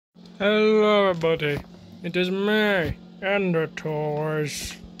Hello everybody, it is me,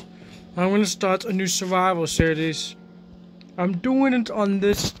 Endertours. I'm gonna start a new survival series. I'm doing it on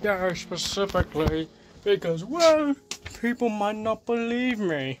this day specifically because, well, people might not believe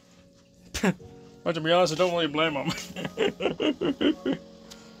me. But to be honest, I don't really blame them.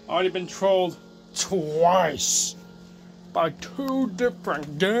 I've already been trolled twice by 2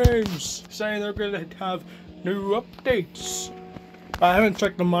 different games saying they're gonna have new updates. I haven't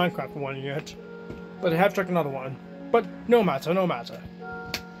checked the Minecraft one yet, but I have checked another one. But no matter.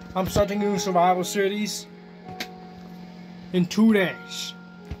 I'm starting a new survival series in 2 days.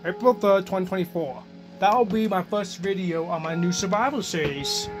 April 3rd, 2024. That'll be my first video on my new survival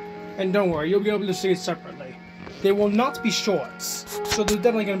series. And don't worry, you'll be able to see it separately. They will not be shorts, so they're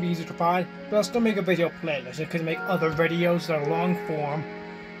definitely going to be easy to find, but I'll still make a video playlist and could make other videos that are long form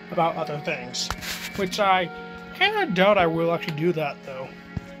about other things. Which I kinda doubt I will actually do that though.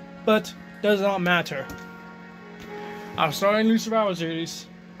 But does not matter. I'll start a new survival series.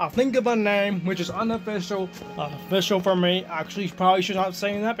 I'll think of a name which is unofficial, official for me. Actually, probably should not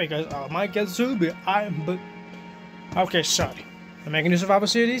say that because I might get sued. But okay, sorry. I'm making a new survival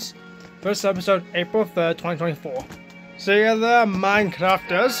series. First episode, April 3rd, 2024. See you there,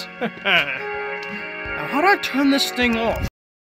 Minecrafters. Now, how do I turn this thing off?